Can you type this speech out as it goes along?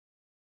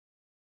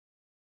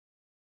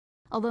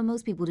Although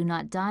most people do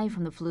not die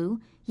from the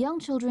flu, young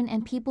children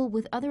and people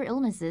with other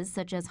illnesses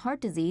such as heart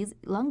disease,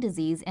 lung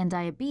disease, and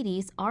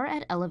diabetes are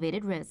at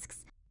elevated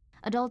risks.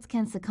 Adults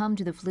can succumb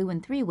to the flu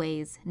in 3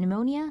 ways: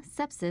 pneumonia,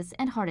 sepsis,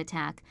 and heart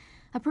attack.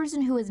 A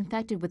person who is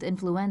infected with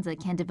influenza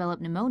can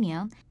develop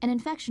pneumonia, an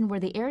infection where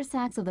the air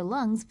sacs of the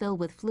lungs fill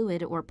with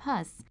fluid or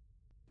pus.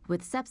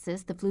 With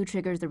sepsis, the flu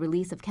triggers the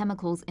release of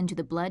chemicals into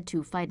the blood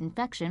to fight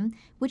infection,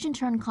 which in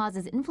turn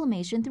causes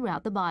inflammation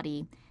throughout the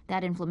body.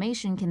 That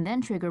inflammation can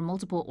then trigger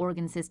multiple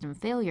organ system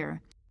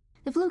failure.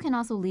 The flu can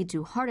also lead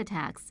to heart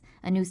attacks.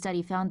 A new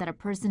study found that a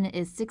person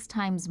is 6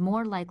 times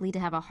more likely to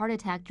have a heart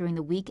attack during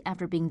the week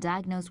after being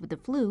diagnosed with the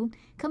flu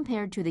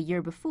compared to the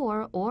year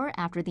before or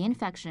after the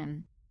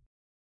infection.